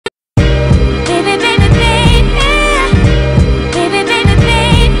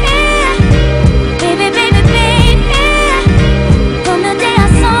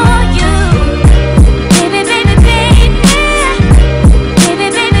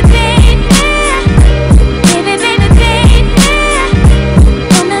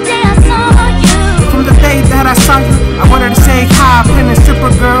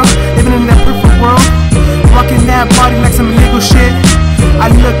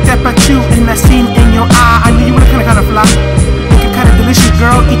looked up at you and I seen in your eye, I knew you were kinda fly. Looking kinda delicious,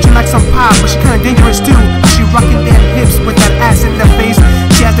 girl, eat you like some pie, but she kinda dangerous too. She rocking them hips with that ass in the face.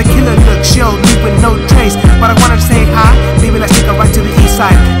 She has the killer look, she'll leave with no trace. But I wanted to say hi, baby, let's take her right to the east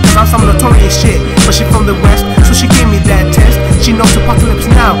side, cause I'm some notorious shit, but she from the west, so she gave me that test. She knows apocalypse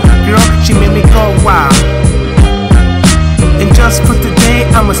now, girl, she made me go wild. And just for today,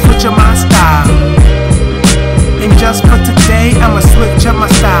 I'ma switch up my style. And just for today, I'ma switch up my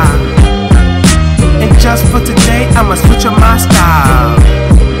style. And just for today, I'ma switch up my style.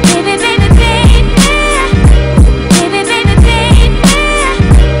 Baby, baby, baby, baby, baby, baby,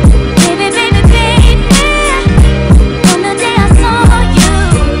 baby, baby, baby. From the day I saw you,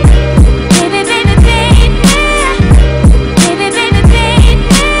 baby, baby, baby, baby, baby, baby,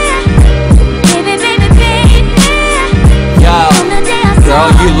 baby, baby, baby. Yo, girl,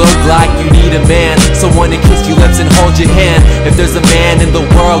 you look like you need a man, someone to kiss your lips and hold your hand. If there's a man in the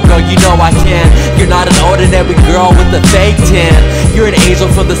world, girl, you know I can. You're not an ordinary girl with a fake tan. You're an angel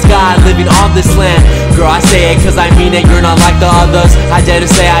from the sky living on this land. Girl, I say it cause I mean it, you're not like the others. I dare to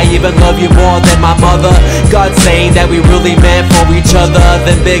say I even love you more than my mother. God's saying that we really meant for each other.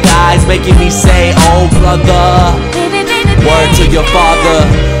 Them big eyes making me say, oh brother. Word to your father,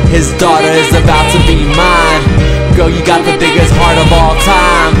 his daughter is about to be mine. Girl, you got the biggest heart of all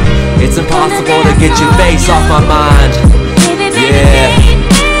time. It's impossible to get your face off my mind. Yeah.